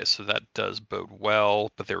today, so that does bode well,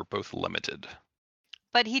 but they were both limited.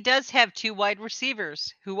 But he does have two wide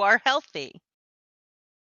receivers who are healthy.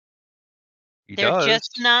 He They're does,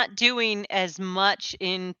 just not doing as much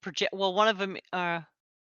in project. Well, one of them,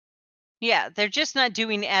 yeah, they're just not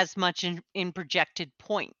doing as much in projected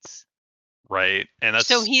points. right? And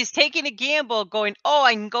So that's he's taking a gamble going, "Oh,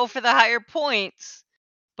 I can go for the higher points."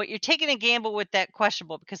 But you're taking a gamble with that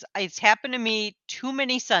questionable because it's happened to me too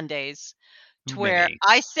many Sundays too to where many.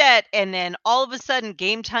 I set and then all of a sudden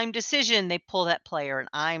game time decision they pull that player and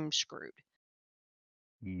I'm screwed.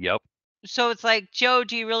 Yep. So it's like, "Joe,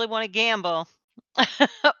 do you really want to gamble?"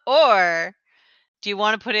 Or do you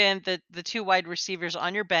want to put in the two wide receivers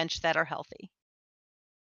on your bench that are healthy?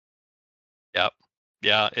 Yep.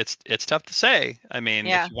 Yeah, it's tough to say. I mean, if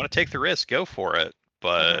Yeah. you want to take the risk, go for it. Mhm.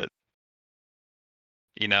 But,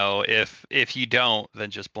 if you don't,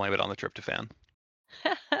 then just blame it on the tryptophan.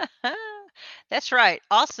 That's right.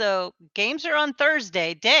 Also, games are on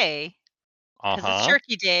Thursday day because it's Uh-huh.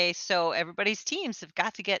 Turkey Day, so everybody's teams have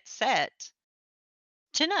got to get set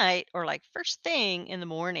tonight or like first thing in the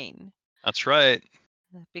morning That's right.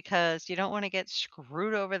 because you don't want to get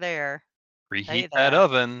screwed over there. Tell Reheat you that that.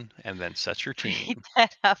 oven and then set your Read team.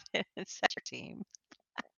 that up and set your team.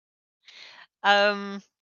 Um,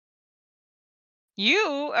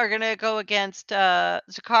 you are gonna go against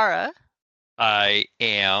Zakara. I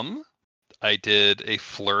am. I did a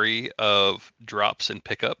flurry of drops and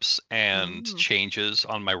pickups and Mm. changes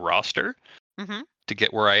on my roster Mm-hmm. to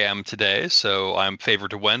get where I am today. So I'm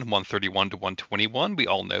favored to win 131 to 121. We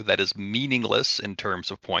all know that is meaningless in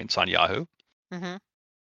terms of points on Yahoo. Mm-hmm.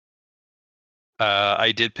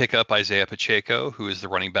 I did pick up Isaiah Pacheco, who is the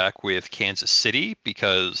running back with Kansas City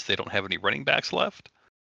because they don't have any running backs left.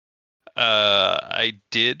 I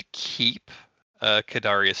did keep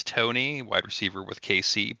Kadarius Toney, wide receiver with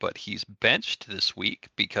KC, but he's benched this week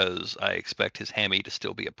because I expect his hammy to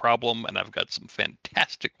still be a problem, and I've got some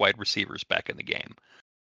fantastic wide receivers back in the game.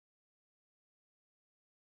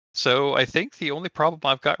 So I think the only problem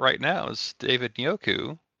I've got right now is David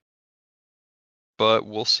Njoku, but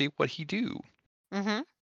we'll see what he do. Mhm. Well,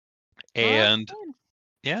 that's And good.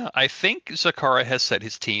 yeah, I think Zakara has set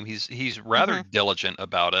his team. He's rather Mhm. diligent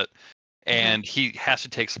about it, Mhm. and he has to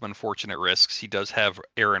take some unfortunate risks. He does have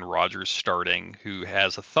Aaron Rodgers starting, who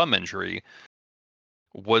has a thumb injury,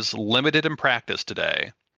 was limited in practice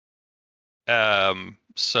today.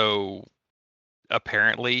 So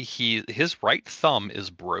apparently his right thumb is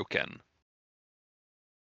broken,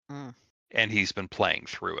 Mm. and he's been playing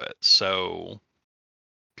through it. So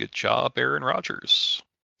good job, Aaron Rodgers.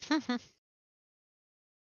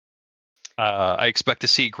 I expect to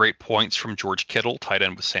see great points from George Kittle, tight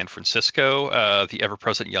end with San Francisco. The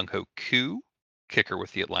ever-present Young Ho Koo, kicker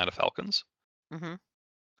with the Atlanta Falcons. Mhm.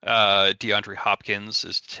 DeAndre Hopkins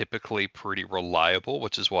is typically pretty reliable,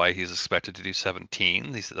 which is why he's expected to do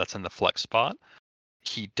 17. That's in the flex spot.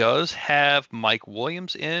 He does have Mike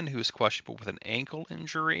Williams in, who's questionable with an ankle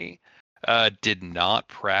injury. Did not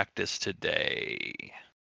practice today.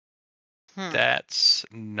 Hmm. That's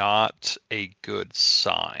not a good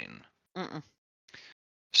sign. Mm-mm.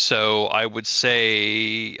 So I would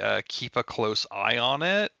say keep a close eye on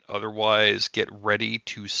it. Otherwise, get ready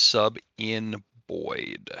to sub in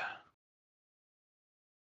Boyd.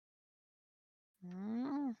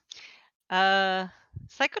 Mm. Uh,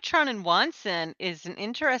 Psychotron and Wanson is an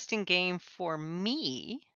interesting game for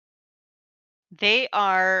me. They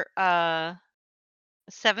are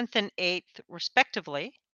 7th and 8th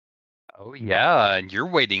respectively. Oh yeah, and you're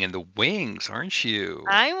waiting in the wings, aren't you?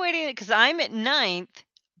 I'm waiting because I'm at ninth.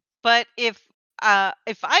 But if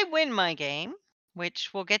I win my game, which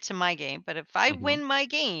we'll get to my game, but if I Hmm. win my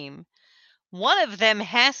game, one of them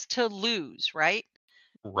has to lose, right?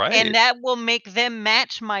 And Right. that will make them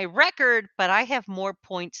match my record, but I have more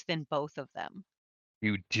points than both of them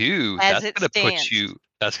You do. as it stands.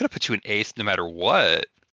 That's gonna put you in eighth no matter what.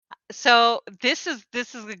 So this is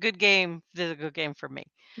a good game. This is a good game for me.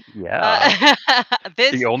 Yeah. Uh, The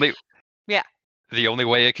this only yeah. the only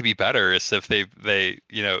way it could be better is if they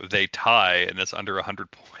tie and it's under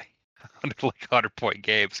 100 point under like 100 point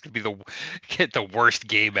game. It's gonna be get the worst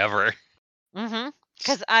game ever. Mhm.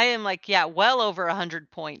 Cuz I am like well over 100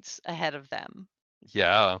 points ahead of them.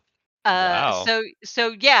 Yeah. Wow.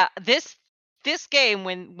 So yeah, this game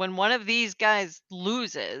when one of these guys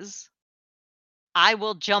loses, I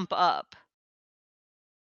will jump up.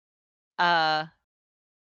 Uh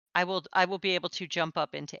I will be able to jump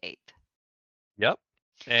up into 8th. Yep.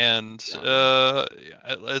 And So,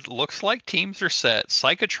 it looks like teams are set.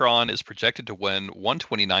 Psychotron is projected to win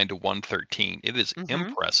 129 to 113. It is mhm.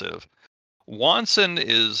 impressive. Wanson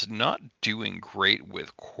is not doing great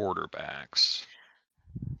with quarterbacks.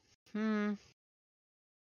 Hmm.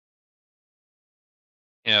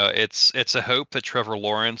 It's a hope that Trevor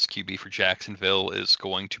Lawrence, QB for Jacksonville, is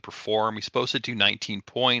going to perform. He's supposed to do 19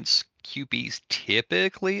 points. QBs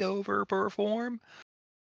typically overperform,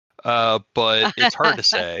 but it's hard to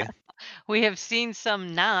say. We have seen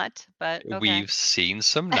some not, but okay. We've seen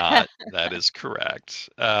some not. That is correct.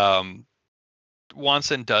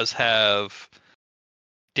 Wanson does have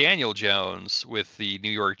Daniel Jones with the New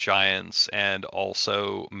York Giants and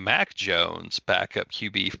also Mac Jones, backup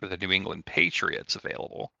QB for the New England Patriots,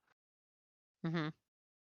 available. Mhm.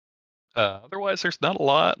 Otherwise, there's not a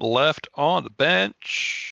lot left on the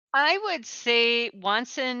bench. I would say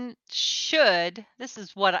Watson should. This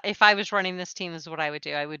is what if I was running this team, this is what I would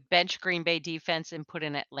do. I would bench Green Bay defense and put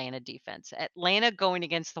in Atlanta defense. Atlanta going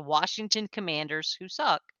against the Washington Commanders, who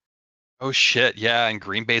suck, Oh shit, yeah, and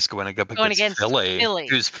Green Bay's going up going against against Philly, Philly,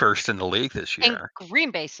 who's first in the league this and year.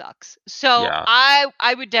 Green Bay sucks. So Yeah,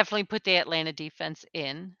 I would definitely put the Atlanta defense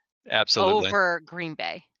in absolutely. over Green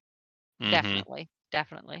Bay. Mm-hmm. Definitely,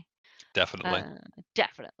 definitely, Definitely. uh,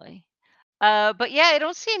 definitely. But yeah, I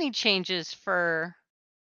don't see any changes for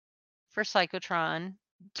Psychotron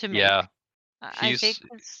to Yeah, make. I think he's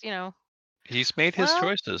it's, he's made his well,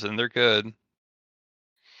 choices and they're good.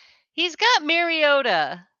 he's got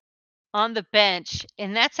Mariota on the bench,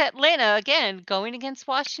 and that's Atlanta again going against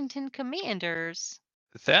Washington Commanders.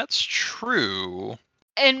 That's true.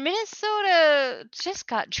 And Minnesota just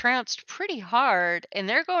got trounced pretty hard, and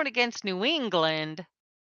they're going against New England.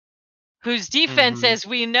 whose defense, Mhm. as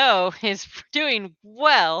we know, is doing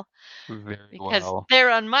well Very because well.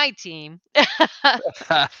 they're on my team. So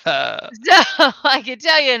I can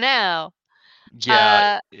tell you now.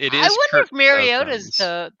 Yeah, it I is wonder Kirk if Mariota's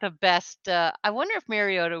Cousins. the best. I wonder if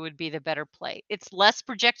Mariota would be the better play. It's less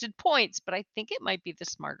projected points, but I think it might be the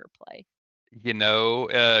smarter play.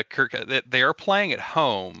 Kirk, they are playing at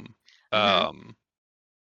home. Hmm. Um,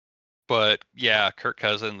 but yeah, Kirk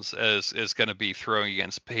Cousins is going to be throwing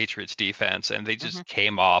against Patriots defense, and they Hmm. just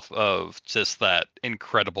came off of just that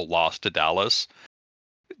incredible loss to Dallas.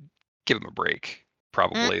 Give him a break,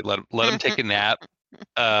 probably. Let him take a nap.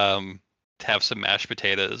 Um, have some mashed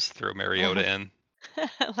potatoes. Throw Mariota in.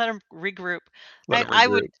 Let him regroup. Let And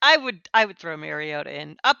him regroup. I would throw Mariota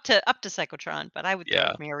in up to Psychotron, but I would throw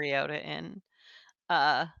Yeah. Mariota in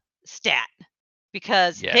uh stat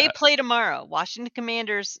because they Yeah. play tomorrow. Washington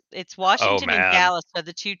Commanders, it's Oh Washington and man. Dallas are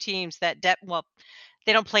the two teams that well,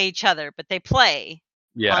 they don't play each other, but they play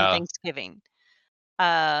on Yeah. Thanksgiving.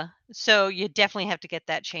 So you definitely have to get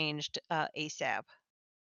that changed ASAP.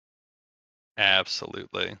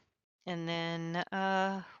 Absolutely. And then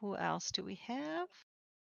who else do we have?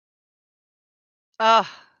 Oh,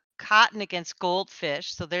 cotton against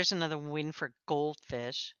goldfish. So there's another win for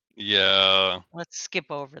goldfish. Yeah. Let's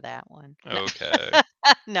skip over that one. No. Okay.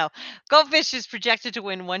 No. Goldfish is projected to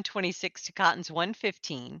win 126 to Cotton's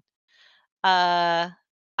 115. Uh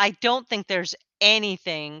I don't think there's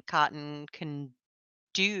anything Cotton can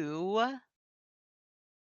do.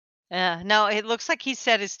 No, it looks like he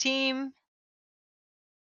set his team.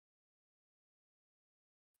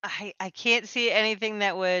 I can't see anything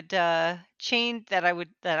that would change that I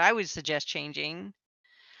would suggest changing.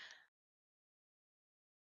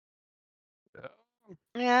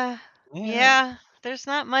 Yeah. Yeah. Yeah. There's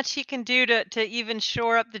not much he can do to even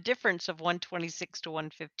shore up the difference of 126 to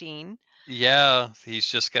 115. Yeah, he's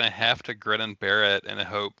just gonna have to grin and bear it and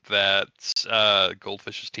hope that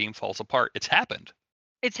Goldfish's team falls apart. It's happened.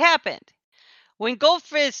 It's happened. When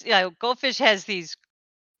Goldfish has these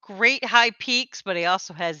great high peaks, but he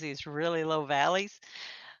also has these really low valleys,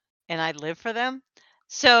 and I live for them.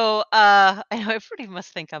 So, I know everybody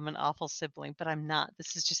must think I'm an awful sibling, but I'm not.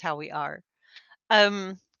 This is just how we are.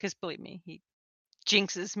 Because believe me, he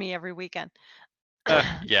jinxes me every weekend.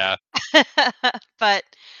 Yeah, But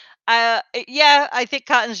yeah, I think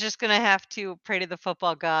Cotton's just gonna have to pray to the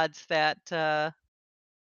football gods that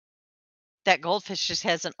that Goldfish just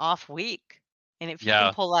has an off week. And if he can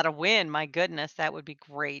yeah, pull out a win, my goodness, that would be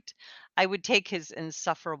great. I would take his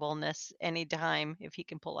insufferableness anytime if he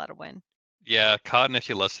can pull out a win. yeah. Cotton, if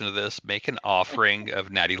you listen to this, make an offering of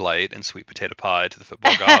Natty Light and sweet potato pie to the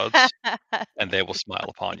football All gods, and they will smile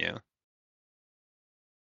upon you.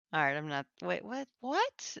 right, I'm not. Wait, what?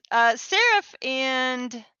 What? Seraph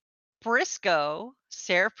and Briscoe.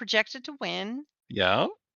 Seraph projected to win. Yeah,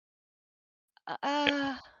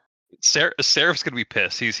 Uh, Seraph's gonna be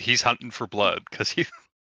pissed. He's hunting for blood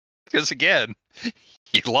because again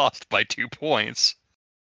he lost by 2 points.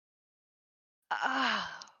 uh,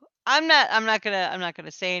 I'm not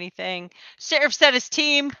gonna say anything. Seraph said his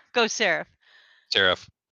team. Go Seraph. Seraph,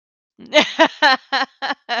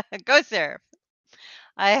 Go Seraph.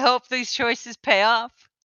 I hope these choices pay off.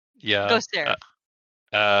 Go yeah.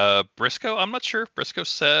 Seraph. Briscoe. I'm not sure if Briscoe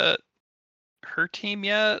set her team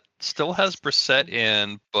yet. Still has Brissett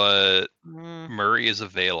in, but Mm, Murray is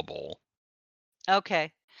available.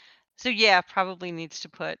 okay. So yeah, probably needs to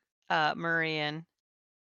put Murray in.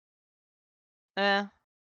 Uh,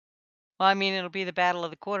 well, I mean, it'll be the battle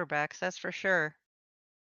of the quarterbacks, that's for sure,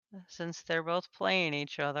 since they're both playing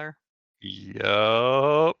each other.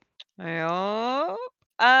 Yup. Yep.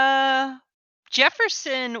 Uh,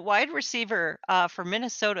 Jefferson, wide receiver for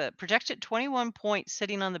Minnesota, projected 21 points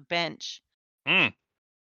sitting on the bench. Mm,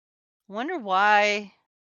 Wonder why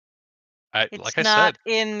it's like I not said,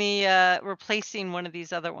 in the replacing one of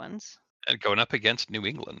these other ones. going up against New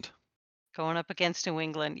England. Going up against New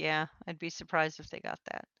England, yeah, I'd be surprised if they got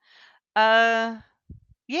that. Uh,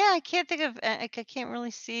 yeah, I can't think of. I can't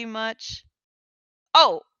really see much.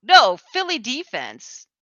 Oh no, Philly defense.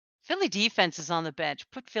 Philly defense is on the bench.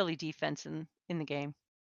 Put Philly defense in the game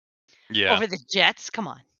Yeah, over the Jets. Come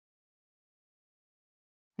on,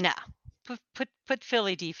 nah. Put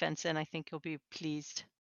Philly defense in. I think you'll be pleased.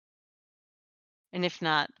 And if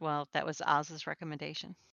not, well, that was Oz's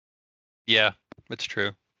recommendation. yeah, it's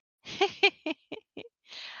true.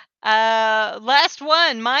 Last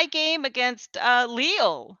one. My game against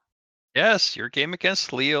Leo. Yes, your game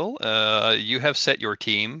against Lille. You have set your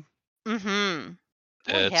team. Mm-hmm.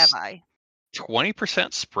 Boy, have It's I.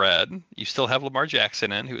 20% spread. You still have Lamar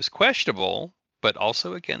Jackson in, who is questionable, but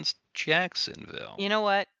also against Jacksonville. You know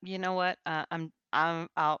what? You know what?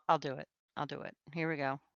 I'll do it. I'll do it. Here we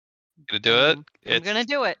go. Gonna do it. I'm gonna It's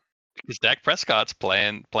do it. because Dak Prescott's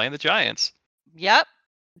playing the Giants, Yep.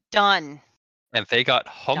 Done. and they got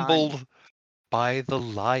Done. humbled by the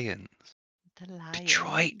Lions. The Detroit,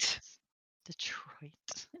 Lions.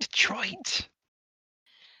 Detroit. Detroit.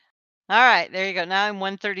 All right, there you go. Now I'm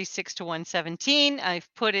 136 to 117. I've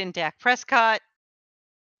put in Dak Prescott.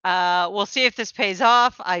 We'll see if this pays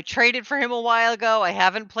off. I traded for him a while ago. I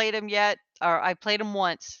haven't played him yet, or I played him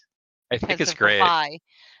once I think because it's of the great. bye,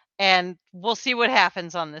 and we'll see what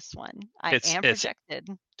happens on this one. I am It's projected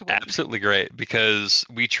to win. absolutely great because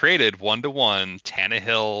we traded 1-to-1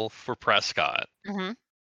 Tannehill for Prescott, Hmm.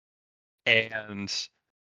 and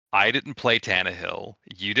I didn't play Tannehill.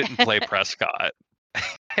 You didn't play Prescott.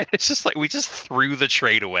 And it's just like we just threw the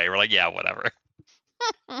trade away. We're like, yeah, whatever.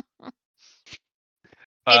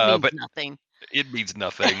 It means But nothing. it means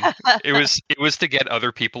nothing. It was to get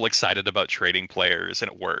other people excited about trading players,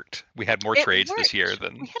 and it worked. We had more It trades this year worked. We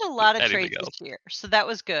than had a lot of anything trades this else. year, so that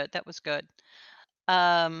was good. That was good.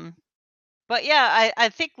 Um, but yeah, I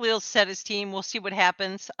think Leal set his team. We'll see what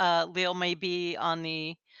happens. Leal may be on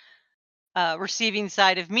the receiving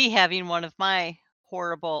side of me having one of my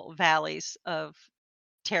horrible valleys of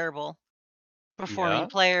terrible performing Yeah.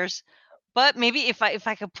 players. But maybe if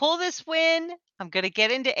I could pull this win, I'm gonna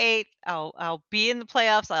get into 8th. I'll be in the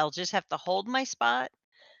playoffs. I'll just have to hold my spot.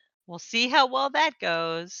 We'll see how well that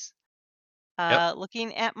goes. Yep.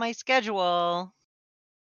 Looking at my schedule.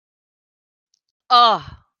 Oh,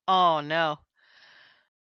 oh no.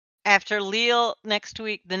 After Leal next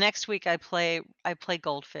week, the next week I play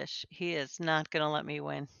Goldfish. He is not gonna let me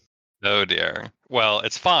win. Oh dear. Well,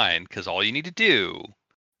 it's fine because all you need to do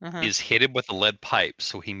Mhm. is hit him with a lead pipe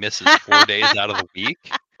so he misses 4 days out of the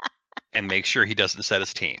week, and make sure he doesn't set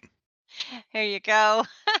his team. Here you go.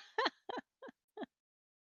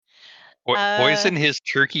 Uh, Poison his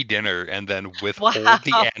turkey dinner and then withhold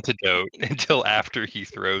the wow. antidote until after he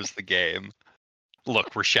throws the game.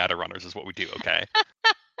 Look, we're Shadowrunners is what we do, okay?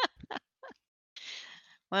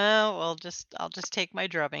 Well, I'll just take my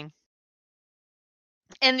drubbing.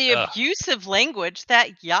 And the Ugh. abusive language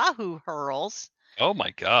that Yahoo hurls Oh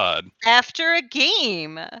my god. after a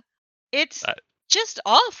game. It's That, just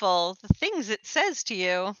awful, the things it says to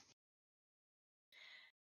you.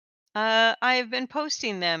 I've been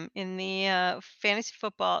posting them in the fantasy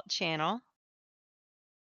football channel,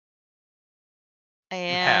 you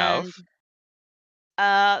have.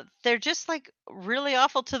 and they're just like really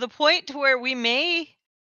awful to the point to where we may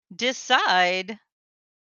decide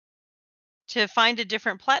to find a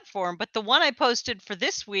different platform. But the one I posted for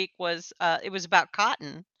this week was it was about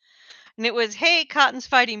cotton, and it was, "Hey, cotton's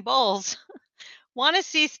fighting bulls. Want to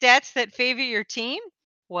see stats that favor your team?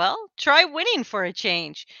 Well, try winning for a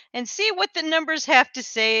change and see what the numbers have to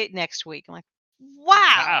say next week." I'm like,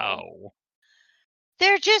 wow, Wow.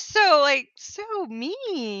 they're just so like so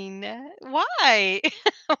mean. Why?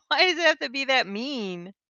 Why does it have to be that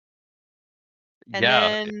mean? And Yeah,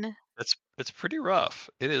 then it's pretty rough.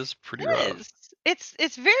 It is pretty it rough. is.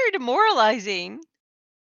 It's very demoralizing.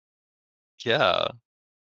 Yeah.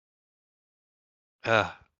 Uh,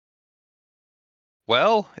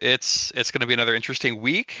 well, it's going to be another interesting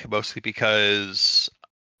week, mostly because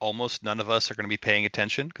almost none of us are going to be paying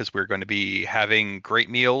attention because we're going to be having great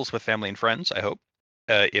meals with family and friends, I hope.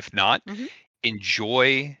 If not, Hmm.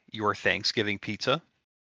 enjoy your Thanksgiving pizza.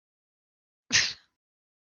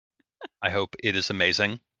 I hope it is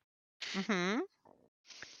amazing. Hmm.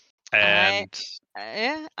 I And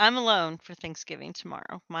yeah, I'm alone for Thanksgiving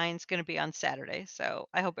tomorrow. Mine's going to be on Saturday, so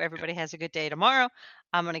I hope everybody has a good day tomorrow.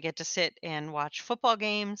 I'm going to get to sit and watch football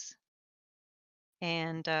games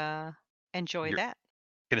and enjoy you're that.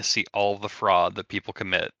 going to see all the fraud that people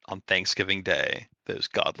commit on Thanksgiving Day, those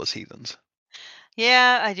godless heathens.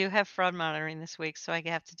 Yeah, I do have fraud monitoring this week, so I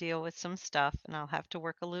have to deal with some stuff, and I'll have to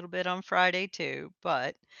work a little bit on Friday too.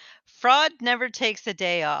 But fraud never takes a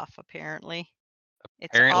day off, apparently.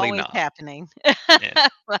 It's Apparently always not. happening. And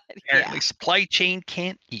But yeah. apparently supply chain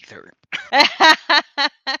can't either.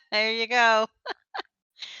 There you go.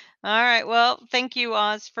 All right. Well, thank you,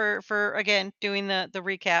 Oz, for again doing the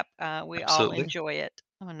recap. We all Absolutely. enjoy it,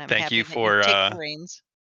 and I'm Thank happy you that you for take the reins.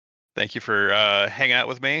 hanging out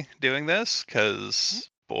with me doing this, Mm. because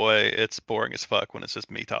boy, it's boring as fuck when it's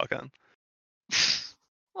just me talking.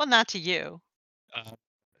 Well, not to you. Uh,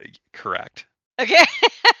 Correct. Okay.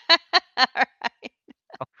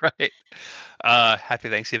 All right. All right. Happy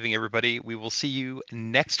Thanksgiving, everybody. We will see you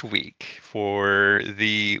next week for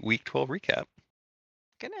the Week 12 recap.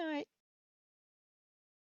 Good night.